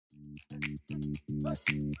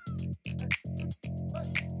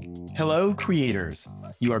Hello, creators.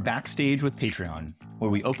 You are backstage with Patreon, where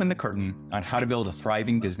we open the curtain on how to build a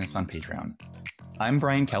thriving business on Patreon. I'm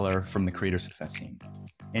Brian Keller from the Creator Success Team.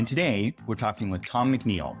 And today, we're talking with Tom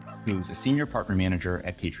McNeill, who's a senior partner manager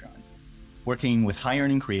at Patreon, working with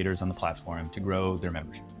high-earning creators on the platform to grow their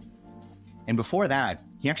membership business. And before that,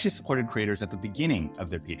 he actually supported creators at the beginning of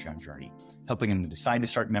their Patreon journey, helping them decide to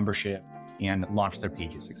start membership and launch their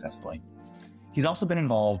pages successfully. He's also been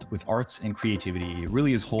involved with arts and creativity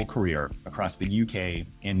really his whole career across the UK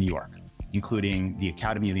and New York, including the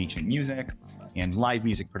Academy of Ancient Music and live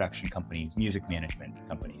music production companies, music management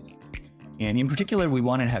companies. And in particular, we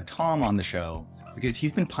wanted to have Tom on the show because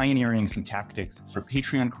he's been pioneering some tactics for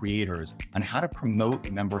Patreon creators on how to promote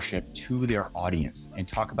membership to their audience and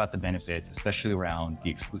talk about the benefits, especially around the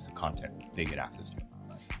exclusive content they get access to.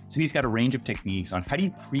 So he's got a range of techniques on how do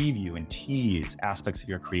you preview and tease aspects of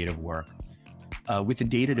your creative work with the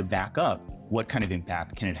data to back up what kind of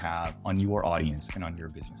impact can it have on your audience and on your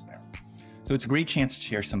business there. So it's a great chance to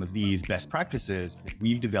share some of these best practices that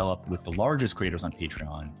we've developed with the largest creators on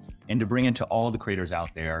Patreon and to bring it to all the creators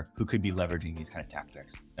out there who could be leveraging these kind of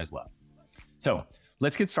tactics as well. So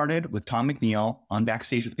let's get started with Tom McNeill on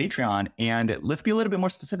Backstage with Patreon. And let's be a little bit more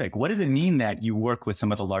specific. What does it mean that you work with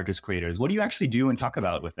some of the largest creators? What do you actually do and talk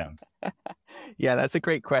about with them? Yeah, that's a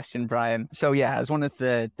great question, Brian. So yeah, as one of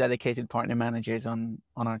the dedicated partner managers on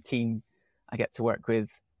our team, I get to work with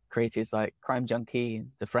creators like Crime Junkie,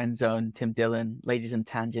 The Friend Zone, Tim Dillon, Ladies and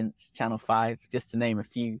Tangents, Channel 5, just to name a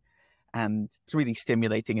few. And it's really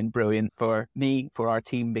stimulating and brilliant for me, for our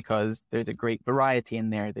team, because there's a great variety in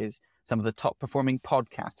there. There's some of the top performing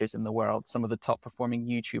podcasters in the world, some of the top performing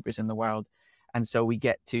YouTubers in the world. And so we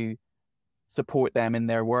get to support them in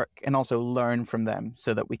their work and also learn from them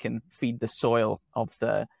so that we can feed the soil of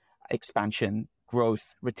the expansion,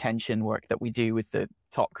 growth, retention work that we do with the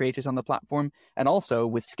top creators on the platform, and also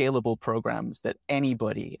with scalable programs that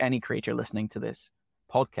anybody, any creator listening to this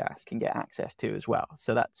podcast can get access to as well.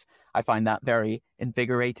 So I find that very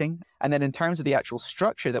invigorating. And then in terms of the actual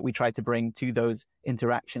structure that we try to bring to those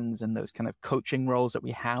interactions and those kind of coaching roles that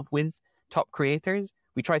we have with top creators,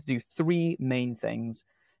 we try to do three main things.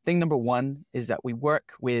 Thing number one is that we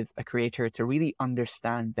work with a creator to really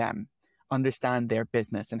understand them, understand their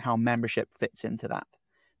business and how membership fits into that.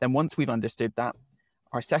 Then once we've understood that,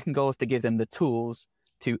 our second goal is to give them the tools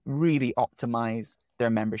to really optimize their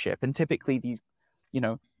membership. And typically these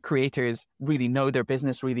creators really know their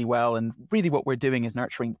business really well. And really what we're doing is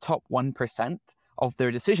nurturing the top 1% of their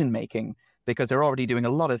decision-making, because they're already doing a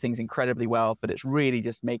lot of things incredibly well, but it's really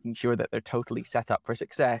just making sure that they're totally set up for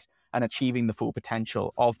success and achieving the full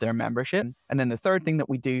potential of their membership. And then the third thing that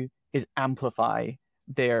we do is amplify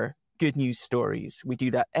their good news stories. We do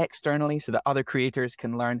that externally so that other creators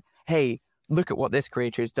can learn, hey, look at what this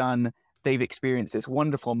creator has done. They've experienced this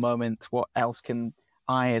wonderful moment. What else can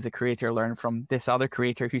I, as a creator, learn from this other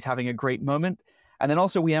creator who's having a great moment? And then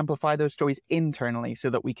also we amplify those stories internally so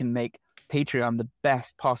that we can make Patreon the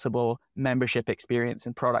best possible membership experience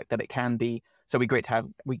and product that it can be. So we get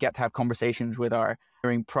to have conversations with our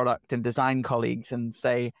product and design colleagues and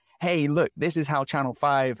say, hey, look, this is how Channel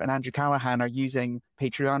 5 and Andrew Callahan are using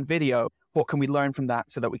Patreon video. What can we learn from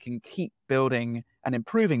that so that we can keep building and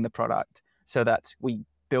improving the product so that we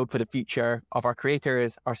build for the future of our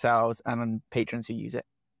creators, ourselves, and patrons who use it.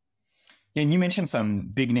 And you mentioned some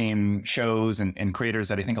big name shows and creators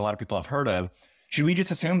that I think a lot of people have heard of. Should we just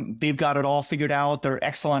assume they've got it all figured out? They're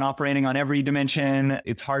excellent operating on every dimension.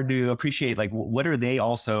 It's hard to appreciate, like, what are they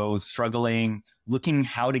also struggling, looking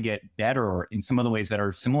how to get better in some of the ways that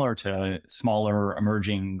are similar to smaller,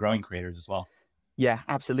 emerging, growing creators as well? Yeah,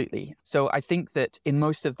 absolutely. So I think that in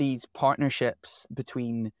most of these partnerships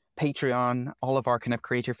between Patreon, all of our kind of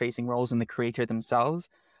creator facing roles and the creator themselves,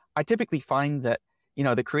 I typically find that,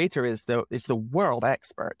 the creator is the world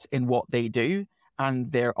expert in what they do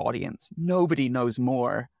and their audience. Nobody knows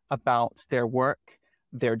more about their work,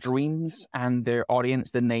 their dreams and their audience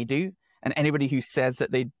than they do. And anybody who says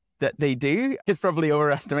that they do is probably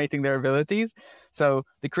overestimating their abilities. So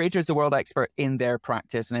the creator is the world expert in their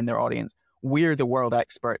practice and in their audience. We're the world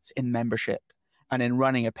experts in membership and in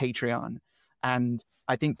running a Patreon. And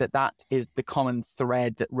I think that is the common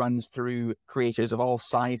thread that runs through creators of all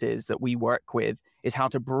sizes that we work with, is how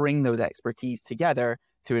to bring those expertise together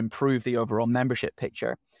to improve the overall membership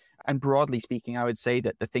picture. And broadly speaking, I would say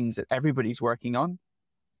that the things that everybody's working on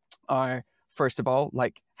are, first of all,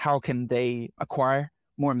 like, how can they acquire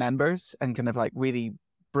more members and kind of like really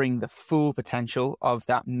bring the full potential of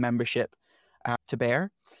that membership to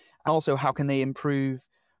bear? Also, how can they improve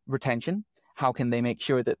retention? How can they make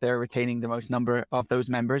sure that they're retaining the most number of those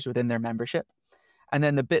members within their membership? And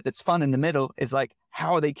then the bit that's fun in the middle is like,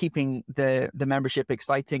 how are they keeping the membership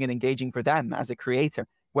exciting and engaging for them as a creator?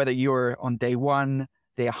 Whether you're on day 1,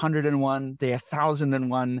 day 101, day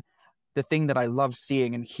 1001, the thing that I love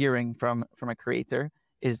seeing and hearing from a creator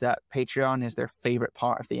is that Patreon is their favorite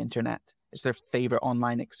part of the internet. It's their favorite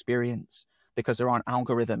online experience because there aren't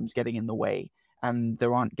algorithms getting in the way and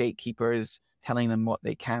there aren't gatekeepers telling them what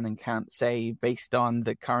they can and can't say based on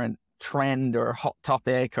the current trend or hot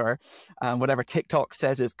topic or whatever TikTok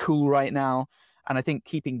says is cool right now. And I think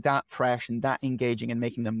keeping that fresh and that engaging and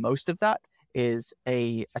making the most of that is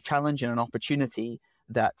a challenge and an opportunity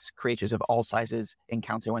that creators of all sizes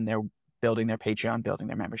encounter when they're building their Patreon, building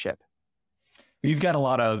their membership. You've got a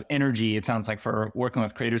lot of energy, it sounds like, for working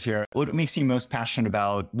with creators here. What makes you most passionate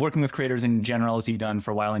about working with creators in general, as you've done for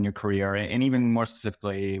a while in your career, and even more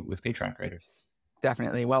specifically with Patreon creators?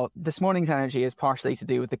 Definitely. Well, this morning's energy is partially to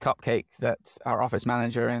do with the cupcake that our office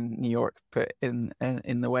manager in New York put in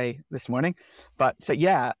the way this morning. But so,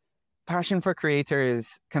 yeah, passion for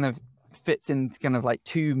creators kind of fits into kind of like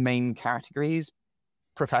two main categories,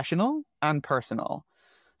 professional and personal.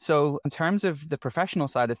 So in terms of the professional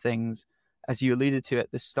side of things, as you alluded to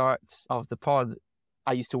at the start of the pod,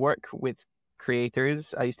 I used to work with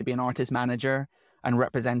creators. I used to be an artist manager and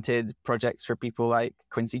represented projects for people like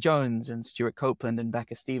Quincy Jones and Stuart Copeland and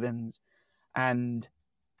Becca Stevens. And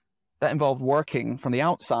that involved working from the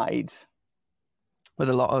outside with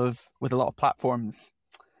a lot of platforms.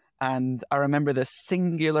 And I remember the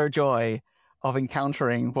singular joy of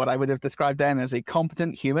encountering what I would have described then as a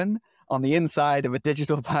competent human on the inside of a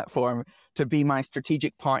digital platform to be my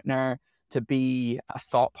strategic partner, to be a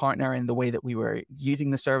thought partner in the way that we were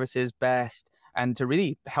using the services best, and to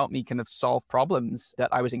really help me kind of solve problems that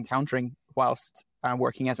I was encountering whilst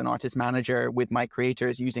working as an artist manager with my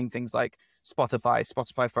creators using things like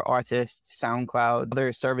Spotify for Artists, SoundCloud,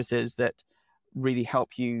 other services that really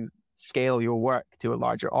help you scale your work to a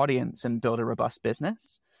larger audience and build a robust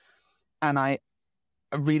business. And I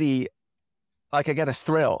really, I get a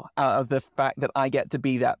thrill out of the fact that I get to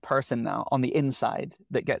be that person now on the inside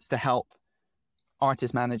that gets to help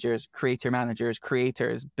artist managers,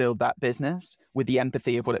 creators build that business with the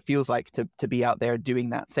empathy of what it feels like to be out there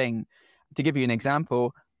doing that thing. To give you an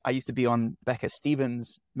example, I used to be on Becca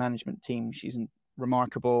Stevens' management team. She's a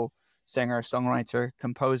remarkable singer, songwriter,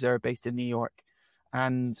 composer based in New York.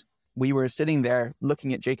 And we were sitting there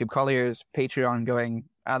looking at Jacob Collier's Patreon going,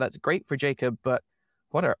 that's great for Jacob, but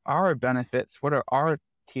what are our benefits? What are our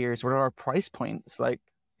tiers? What are our price points? Like,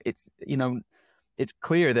 it's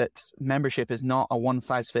clear that membership is not a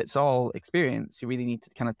one-size-fits-all experience. You really need to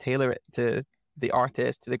kind of tailor it to the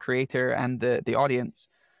artist, to the creator, and the audience.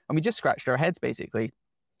 And we just scratched our heads, basically.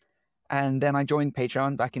 And then I joined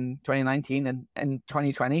Patreon back in 2019. And in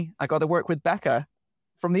 2020, I got to work with Becca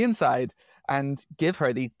from the inside and give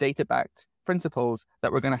her these data-backed principles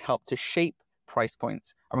that were going to help to shape price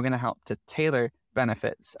points. And we're going to help to tailor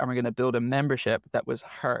benefits. And we're going to build a membership that was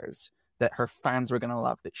hers, that her fans were going to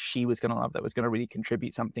love, that she was going to love, that was going to really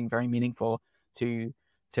contribute something very meaningful to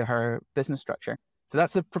her business structure. So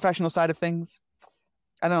that's the professional side of things.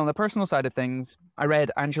 And then on the personal side of things, I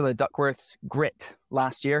read Angela Duckworth's Grit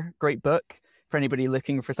last year. Great book for anybody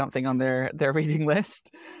looking for something on their reading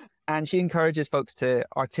list. And she encourages folks to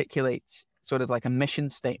articulate sort of like a mission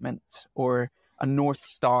statement or a North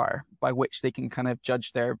Star by which they can kind of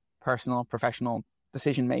judge their personal, professional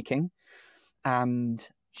decision making. And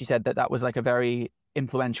she said that was like a very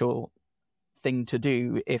influential thing to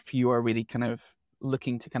do if you are really kind of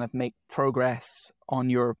looking to kind of make progress on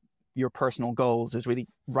your personal goals, is really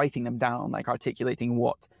writing them down, like articulating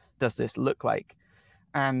what does this look like.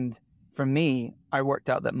 And for me, I worked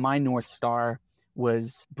out that my North Star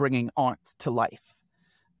was bringing art to life.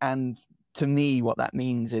 And to me, what that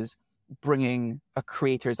means is bringing a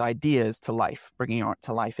creator's ideas to life, bringing art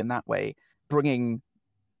to life in that way, bringing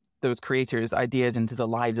those creators' ideas into the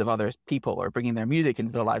lives of other people, or bringing their music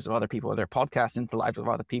into the lives of other people, or their podcasts into the lives of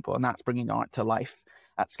other people. And that's bringing art to life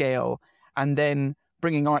at scale. And then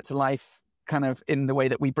bringing art to life kind of in the way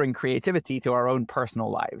that we bring creativity to our own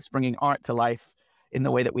personal lives, bringing art to life in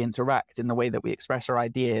the way that we interact, in the way that we express our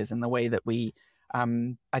ideas, in the way that we,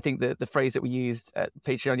 I think the phrase that we used at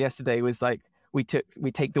Patreon yesterday was like, we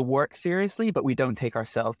take the work seriously, but we don't take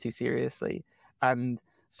ourselves too seriously. And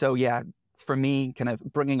so, yeah, for me, kind of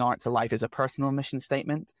bringing art to life is a personal mission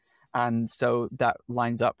statement. And so that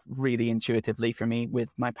lines up really intuitively for me with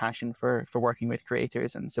my passion for working with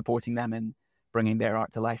creators and supporting them in bringing their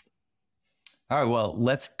art to life. All right, well,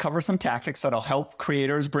 let's cover some tactics that'll help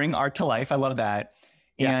creators bring art to life. I love that.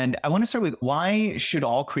 Yeah. And I want to start with, why should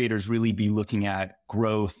all creators really be looking at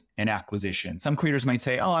growth and acquisition? Some creators might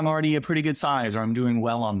say, oh, I'm already a pretty good size, or I'm doing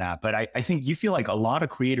well on that. But I think you feel like a lot of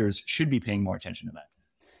creators should be paying more attention to that.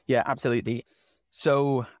 Yeah, absolutely.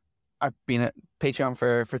 So I've been at Patreon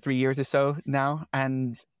for 3 years or so now.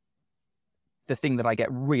 And the thing that I get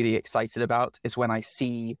really excited about is when I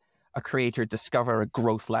see a creator discover a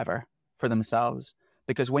growth lever for themselves.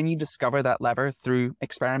 Because when you discover that lever through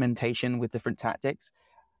experimentation with different tactics,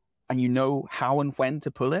 and you know how and when to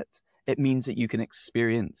pull it, it means that you can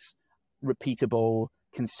experience repeatable,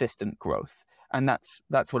 consistent growth. And that's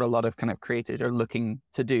what a lot of kind of creators are looking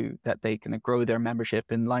to do, that they kind of grow their membership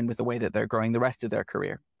in line with the way that they're growing the rest of their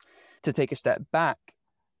career. To take a step back,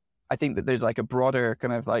 I think that there's like a broader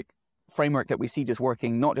kind of like framework that we see just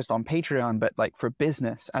working, not just on Patreon, but like for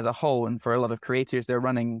business as a whole. And for a lot of creators, they're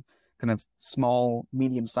running kind of small,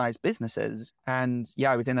 medium-sized businesses. And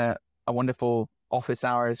yeah, I was in a wonderful office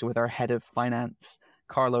hours with our head of finance,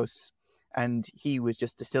 Carlos, and he was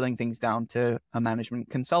just distilling things down to a management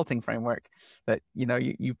consulting framework that,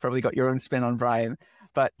 you've probably got your own spin on, Brian.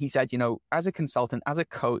 But he said, as a consultant, as a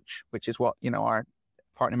coach, which is what, our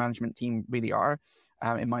partner management team really are,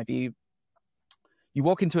 in my view, you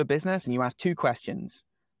walk into a business and you ask two questions.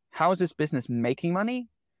 How is this business making money?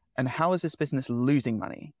 And how is this business losing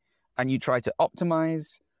money? And you try to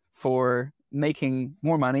optimize for making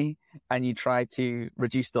more money, and you try to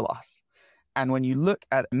reduce the loss. And when you look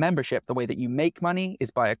at membership, the way that you make money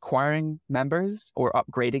is by acquiring members or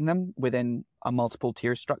upgrading them within a multiple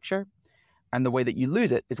tier structure. And the way that you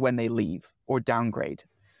lose it is when they leave or downgrade.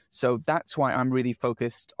 So that's why I'm really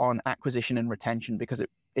focused on acquisition and retention, because it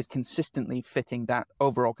is consistently fitting that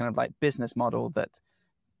overall kind of like business model that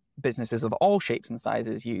businesses of all shapes and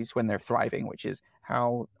sizes use when they're thriving, which is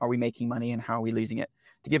how are we making money and how are we losing it?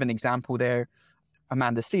 To give an example there,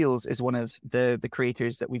 Amanda Seals is one of the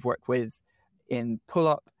creators that we've worked with in Pull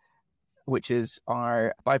Up, which is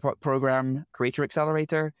our BIPOC program, Creator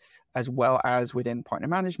Accelerator, as well as within partner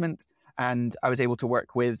management. And I was able to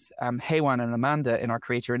work with Haywan and Amanda in our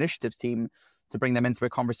Creator Initiatives team to bring them into a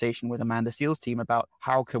conversation with Amanda Seals' team about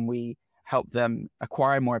how can we help them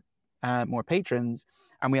acquire more patrons.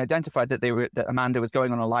 And we identified that that Amanda was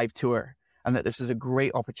going on a live tour, and that this is a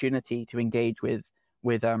great opportunity to engage with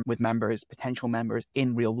members, potential members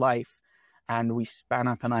in real life. And we span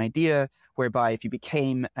up an idea whereby if you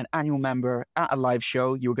became an annual member at a live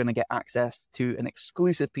show, you were going to get access to an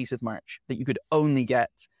exclusive piece of merch that you could only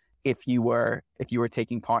get if you were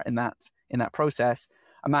taking part in that process.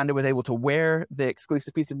 Amanda was able to wear the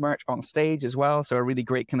exclusive piece of merch on stage as well. So a really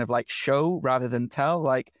great kind of like show rather than tell,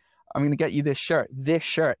 like, I'm going to get you this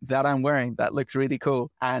shirt that I'm wearing. That looks really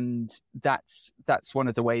cool. And that's one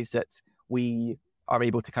of the ways that we are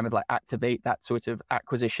able to kind of like activate that sort of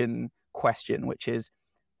acquisition question, which is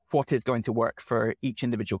what is going to work for each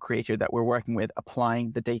individual creator that we're working with,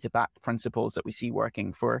 applying the data-backed principles that we see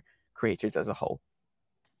working for creators as a whole.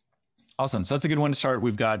 Awesome. So that's a good one to start.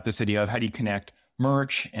 We've got this idea of how do you connect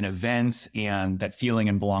merch and events and that feeling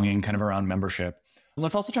and belonging kind of around membership.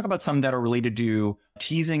 Let's also talk about some that are related to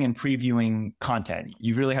teasing and previewing content.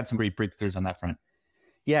 You've really had some great breakthroughs on that front.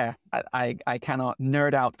 Yeah, I cannot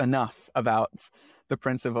nerd out enough about the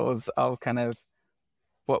principles of kind of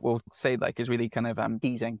what we'll say like is really kind of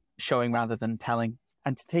teasing, showing rather than telling.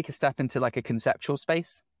 And to take a step into like a conceptual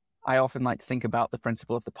space, I often like to think about the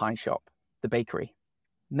principle of the pie shop, the bakery.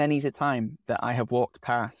 Many's a time that I have walked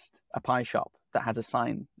past a pie shop that has a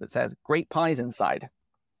sign that says, "Great pies inside.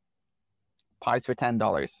 Pies for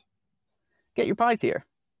 $10. Get your pies here."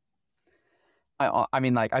 I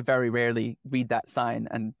mean, like, I very rarely read that sign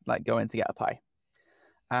and like go in to get a pie.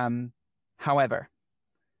 However,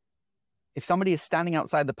 if somebody is standing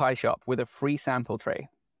outside the pie shop with a free sample tray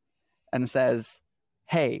and says,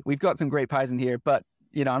 "Hey, we've got some great pies in here, but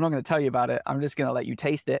I'm not going to tell you about it. I'm just going to let you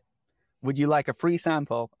taste it. Would you like a free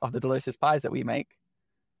sample of the delicious pies that we make?"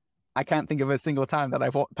 I can't think of a single time that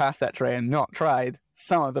I've walked past that tray and not tried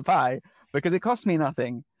some of the pie, because it costs me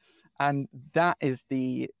nothing. And that is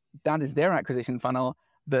their acquisition funnel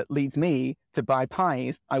that leads me to buy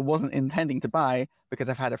pies I wasn't intending to buy, because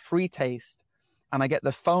I've had a free taste and I get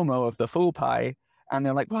the FOMO of the full pie. And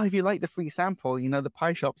they're like, "Well, if you like the free sample, the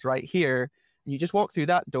pie shop's right here. And you just walk through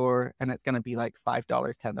that door and it's going to be like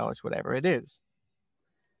 $5, $10, whatever it is."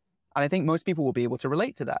 And I think most people will be able to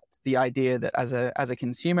relate to that. The idea that as a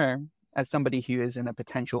consumer, as somebody who is in a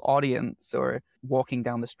potential audience or walking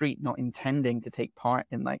down the street, not intending to take part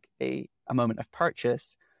in like a moment of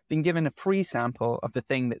purchase, being given a free sample of the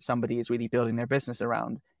thing that somebody is really building their business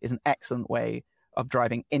around is an excellent way of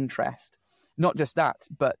driving interest. Not just that,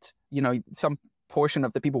 but some portion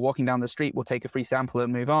of the people walking down the street will take a free sample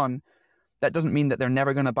and move on, that doesn't mean that they're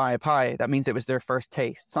never going to buy a pie. That means it was their first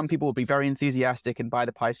taste. Some people will be very enthusiastic and buy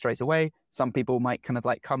the pie straight away. Some people might kind of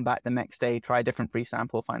like come back the next day, try a different free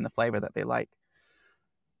sample, find the flavor that they like.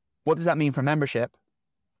 What does that mean for membership?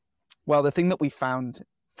 Well, the thing that we found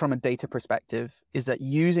from a data perspective is that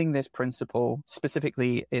using this principle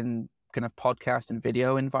specifically in kind of podcast and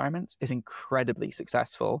video environments is incredibly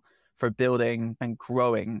successful for building and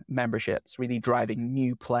growing memberships, really driving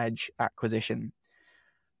new pledge acquisition.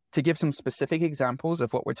 To give some specific examples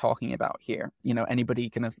of what we're talking about here, anybody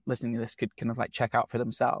kind of listening to this could kind of like check out for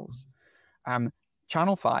themselves.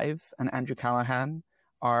 Channel 5 and Andrew Callahan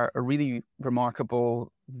are a really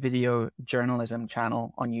remarkable video journalism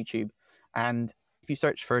channel on YouTube. And if you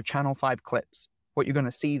search for Channel 5 clips, what you're going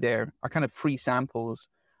to see there are kind of free samples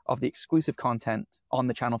of the exclusive content on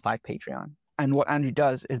the Channel 5 Patreon. And what Andrew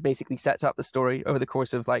does is basically sets up the story over the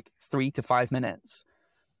course of like 3 to 5 minutes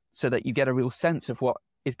so that you get a real sense of what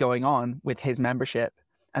is going on with his membership.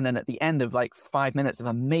 And then at the end of like 5 minutes of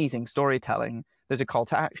amazing storytelling, there's a call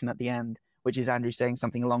to action at the end, which is Andrew saying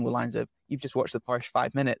something along the lines of, you've just watched the first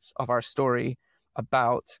 5 minutes of our story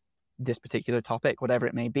about this particular topic, whatever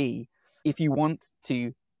it may be. If you want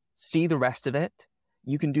to see the rest of it,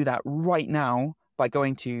 you can do that right now by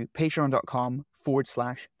going to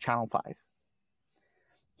patreon.com/channel 5.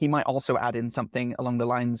 He might also add in something along the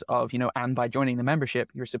lines of, and by joining the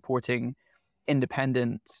membership, you're supporting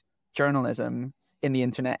independent journalism in the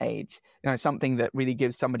internet age, something that really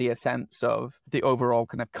gives somebody a sense of the overall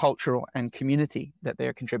kind of cultural and community that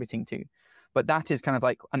they're contributing to. But that is kind of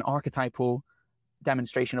like an archetypal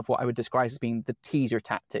demonstration of what I would describe as being the teaser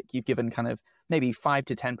tactic. You've given kind of maybe 5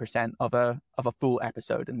 to 10% of a full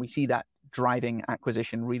episode, and we see that driving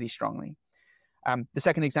acquisition really strongly. The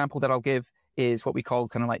second example that I'll give is what we call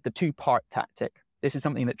kind of like the 2-part tactic. This is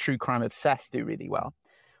something that True Crime Obsessed do really well.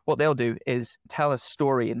 What they'll do is tell a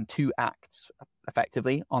story in 2 acts,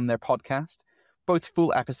 effectively, on their podcast, both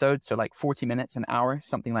full episodes, so like 40 minutes, an hour,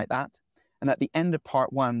 something like that. And at the end of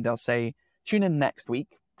part 1, they'll say, tune in next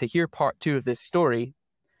week to hear part 2 of this story,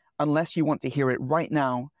 unless you want to hear it right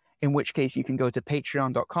now, in which case you can go to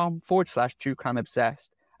patreon.com/True Crime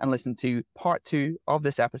Obsessed and listen to part 2 of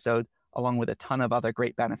this episode, along with a ton of other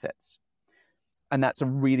great benefits. And that's a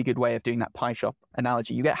really good way of doing that pie shop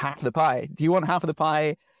analogy. You get half the pie. Do you want half of the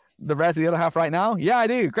pie, the rest of the other half right now? Yeah, I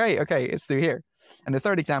do. Great. Okay, it's through here. And the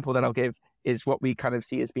third example that I'll give is what we kind of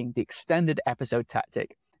see as being the extended episode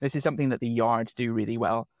tactic. This is something that the Yard do really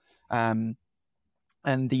well. And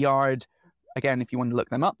the Yard, again, if you want to look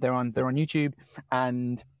them up, they're on YouTube,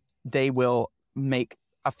 and they will make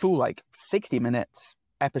a full like 60-minute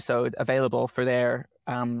episode available for their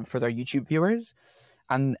YouTube viewers.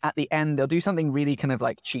 And at the end, they'll do something really kind of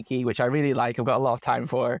like cheeky, which I really like. I've got a lot of time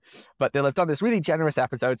for, but they'll have done this really generous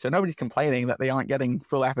episode, so nobody's complaining that they aren't getting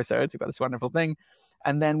full episodes. We've got this wonderful thing.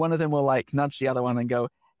 And then one of them will like nudge the other one and go,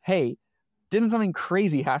 hey, didn't something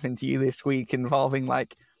crazy happen to you this week involving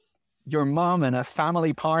like your mom and a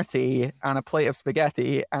family party and a plate of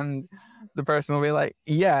spaghetti? And the person will be like,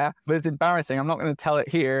 yeah, but it's embarrassing. I'm not going to tell it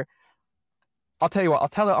here. I'll tell you what, I'll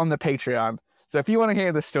tell it on the Patreon. So if you want to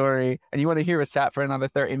hear the story and you want to hear us chat for another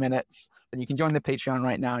 30 minutes, then you can join the Patreon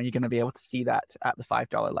right now, and you're going to be able to see that at the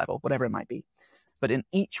 $5 level, whatever it might be. But in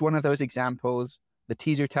each one of those examples, the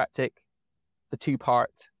teaser tactic, the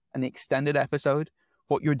 2-part, and the extended episode,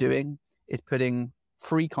 what you're doing is putting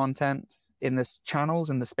free content in the channels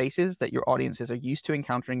and the spaces that your audiences are used to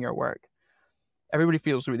encountering your work. Everybody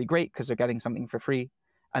feels really great because they're getting something for free.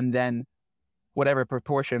 And then whatever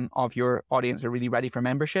proportion of your audience are really ready for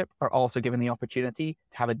membership are also given the opportunity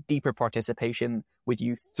to have a deeper participation with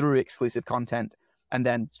you through exclusive content. And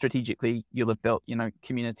then strategically, you'll have built,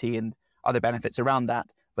 community and other benefits around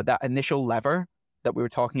that. But that initial lever that we were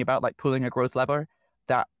talking about, like pulling a growth lever,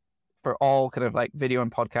 that for all kind of like video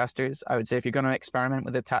and podcasters, I would say if you're going to experiment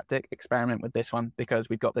with a tactic, experiment with this one, because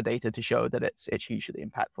we've got the data to show that it's hugely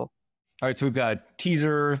impactful. All right, so we've got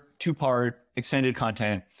teaser, 2-part, extended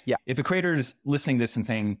content. Yeah. If a creator is listening to this and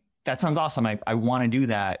saying, that sounds awesome, I want to do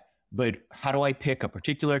that, but how do I pick a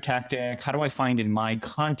particular tactic? How do I find in my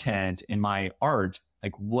content, in my art,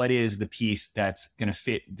 like what is the piece that's going to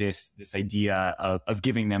fit this idea of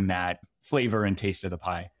giving them that flavor and taste of the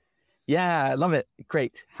pie? Yeah, I love it.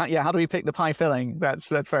 Great. How do we pick the pie filling? That's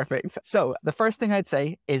perfect. So the first thing I'd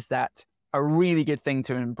say is that a really good thing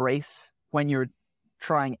to embrace when you're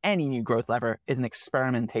trying any new growth lever is an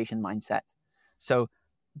experimentation mindset. So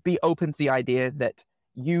be open to the idea that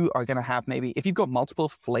you are going to have maybe, if you've got multiple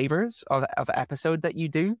flavors of episode that you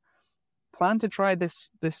do, plan to try this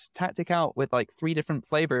tactic out with like 3 different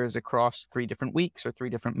flavors across 3 different weeks or 3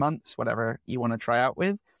 different months, whatever you want to try out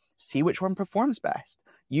with. See which one performs best.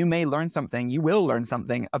 You may learn something, you will learn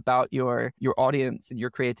something about your audience and your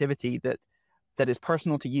creativity that is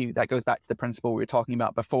personal to you. That goes back to the principle we were talking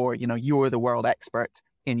about before. You know, you're the world expert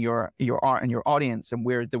in your art and your audience, and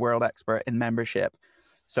we're the world expert in membership.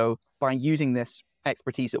 So by using this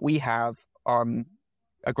expertise that we have on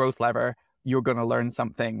a growth lever, you're going to learn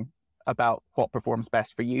something about what performs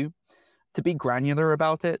best for you. To be granular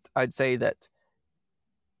about it, I'd say that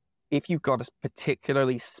if you've got a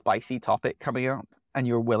particularly spicy topic coming up and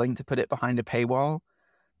you're willing to put it behind a paywall,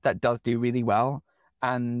 that does do really well.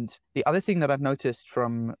 And the other thing that I've noticed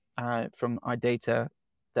from our data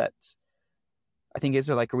that I think is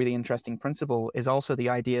like a really interesting principle is also the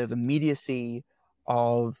idea of immediacy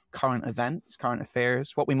of current events, current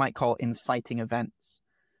affairs, what we might call inciting events.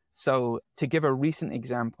 So to give a recent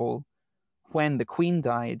example, when the Queen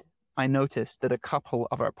died, I noticed that a couple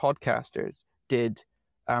of our podcasters did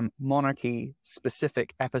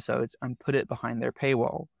monarchy-specific episodes and put it behind their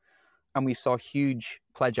paywall. And we saw huge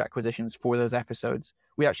pledge acquisitions for those episodes.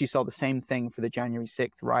 We actually saw the same thing for the January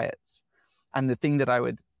 6th riots. And the thing that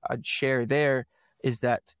I'd share there is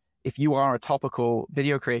that if you are a topical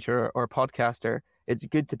video creator or podcaster, it's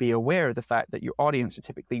good to be aware of the fact that your audience are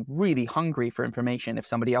typically really hungry for information if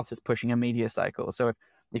somebody else is pushing a media cycle. So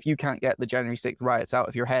if you can't get the January 6th riots out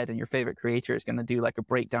of your head and your favorite creator is going to do like a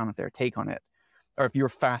breakdown of their take on it, or if you're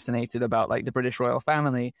fascinated about like the British royal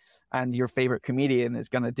family and your favorite comedian is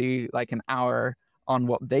going to do like an hour on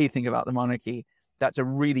what they think about the monarchy, that's a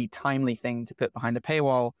really timely thing to put behind a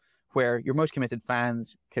paywall where your most committed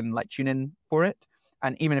fans can like tune in for it.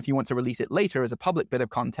 And even if you want to release it later as a public bit of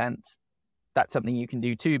content, that's something you can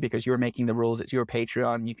do too, because you're making the rules. It's your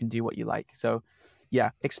Patreon. You can do what you like. So yeah,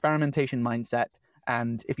 experimentation mindset.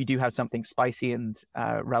 And if you do have something spicy and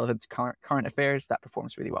relevant to current affairs, that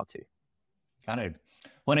performs really well too. Got it.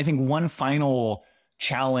 Well, and I think one final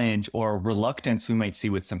challenge or reluctance we might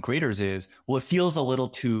see with some creators is, well, it feels a little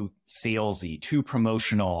too salesy, too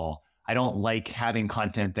promotional. I don't like having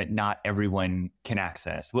content that not everyone can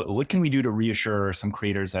access. What can we do to reassure some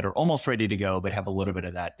creators that are almost ready to go, but have a little bit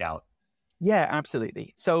of that doubt? Yeah,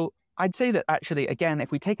 absolutely. So I'd say that actually, again,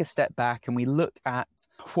 if we take a step back and we look at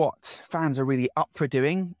what fans are really up for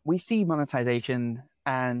doing, we see monetization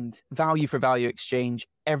and value for value exchange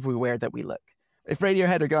everywhere that we look. If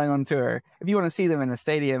Radiohead are going on tour, if you want to see them in a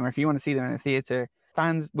stadium or if you want to see them in a theater,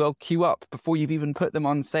 fans will queue up before you've even put them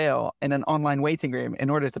on sale in an online waiting room in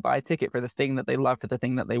order to buy a ticket for the thing that they love, for the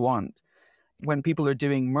thing that they want. When people are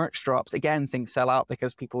doing merch drops, again, things sell out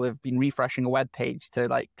because people have been refreshing a web page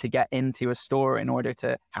to get into a store in order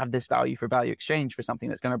to have this value for value exchange for something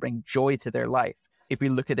that's going to bring joy to their life. If we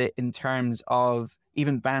look at it in terms of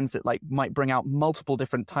even bands that like might bring out multiple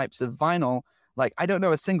different types of vinyl, like I don't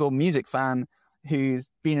know a single music fan who's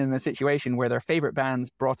been in a situation where their favorite bands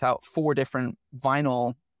brought out 4 different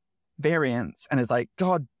vinyl variants and is like,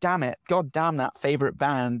 God damn that favorite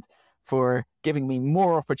band for giving me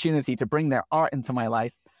more opportunity to bring their art into my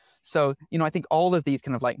life. So, I think all of these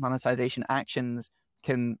kind of like monetization actions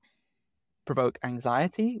can provoke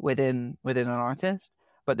anxiety within an artist.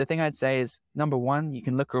 But the thing I'd say is, number one, you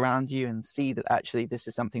can look around you and see that actually this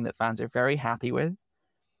is something that fans are very happy with.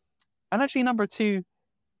 And actually, number two,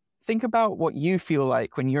 think about what you feel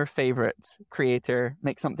like when your favorite creator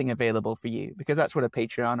makes something available for you, because that's what a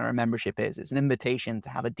Patreon or a membership is. It's an invitation to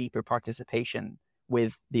have a deeper participation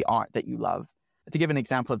with the art that you love. To give an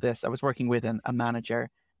example of this, I was working with a manager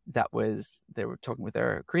they were talking with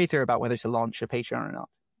their creator about whether to launch a Patreon or not.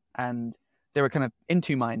 And they were kind of in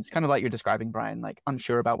two minds, kind of like you're describing, Brian, like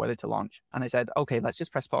unsure about whether to launch. And I said, okay, let's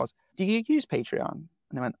just press pause. Do you use Patreon? And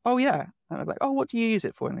they went, oh yeah. And I was like, oh, what do you use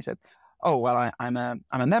it for? And they said, oh, well, I'm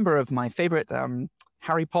a member of my favorite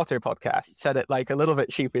Harry Potter podcast. Said it like a little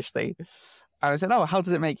bit sheepishly. And I said, oh, how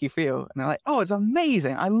does it make you feel? And they're like, oh, it's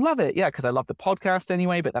amazing. I love it. Yeah, because I love the podcast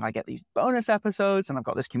anyway, but then I get these bonus episodes and I've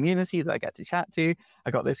got this community that I get to chat to.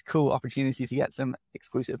 I got this cool opportunity to get some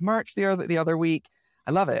exclusive merch the other week.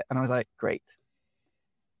 I love it. And I was like, great.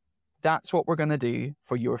 That's what we're going to do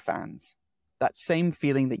for your fans. That same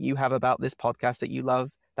feeling that you have about this podcast that you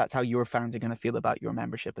love, that's how your fans are going to feel about your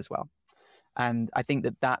membership as well. And I think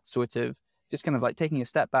that sort of just kind of like taking a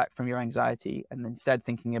step back from your anxiety and instead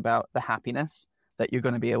thinking about the happiness that you're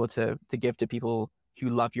going to be able to give to people who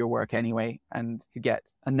love your work anyway and who get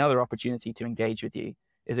another opportunity to engage with you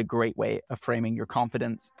is a great way of framing your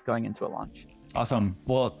confidence going into a launch. Awesome.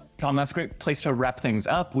 Well, Tom, that's a great place to wrap things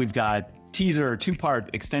up. We've got teaser, 2-part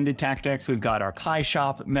extended tactics. We've got our Kai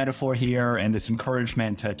shop metaphor here and this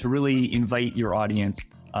encouragement to really invite your audience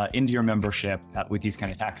into your membership with these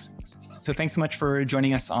kind of tactics. So thanks so much for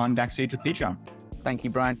joining us on Backstage with Patreon. Thank you,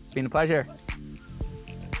 Brian. It's been a pleasure.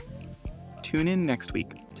 Tune in next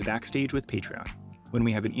week to Backstage with Patreon, when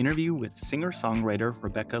we have an interview with singer-songwriter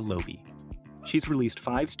Rebecca Loby. She's released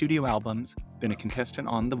 5 studio albums, been a contestant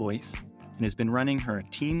on The Voice, and has been running her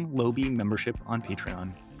Team Loby membership on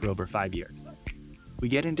Patreon for over 5 years. We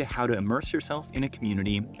get into how to immerse yourself in a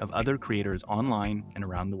community of other creators online and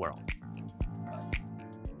around the world.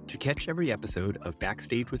 To catch every episode of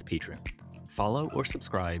Backstage with Patreon, follow or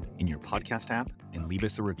subscribe in your podcast app and leave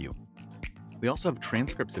us a review. We also have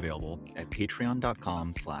transcripts available at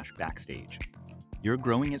patreon.com/backstage. You're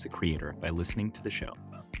growing as a creator by listening to the show,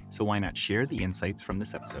 so why not share the insights from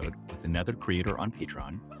this episode with another creator on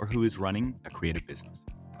Patreon or who is running a creative business?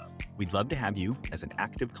 We'd love to have you as an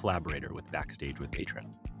active collaborator with Backstage with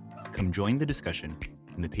Patreon. Come join the discussion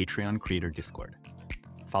in the Patreon Creator Discord.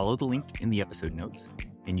 Follow the link in the episode notes,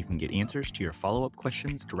 and you can get answers to your follow-up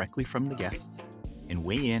questions directly from the guests and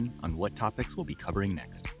weigh in on what topics we'll be covering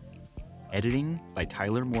next. Editing by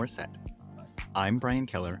Tyler Morissette. I'm Brian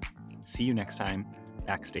Keller. See you next time,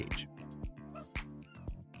 Backstage.